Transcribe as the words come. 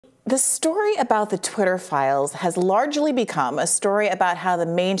The story about the Twitter files has largely become a story about how the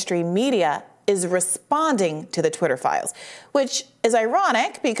mainstream media is responding to the Twitter files, which is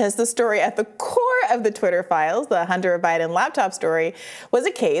ironic because the story at the core of the Twitter files, the Hunter Biden laptop story, was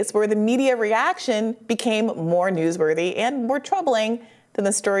a case where the media reaction became more newsworthy and more troubling than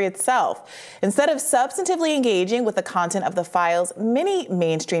the story itself. Instead of substantively engaging with the content of the files, many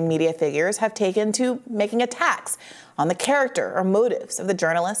mainstream media figures have taken to making attacks on the character or motives of the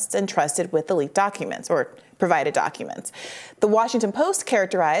journalists entrusted with the leaked documents or provided documents. The Washington Post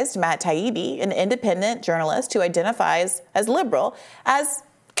characterized Matt Taibbi, an independent journalist who identifies as liberal, as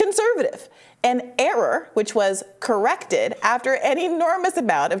conservative, an error which was corrected after an enormous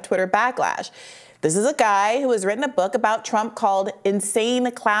amount of Twitter backlash. This is a guy who has written a book about Trump called Insane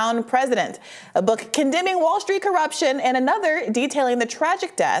Clown President, a book condemning Wall Street corruption, and another detailing the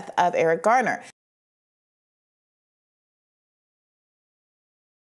tragic death of Eric Garner.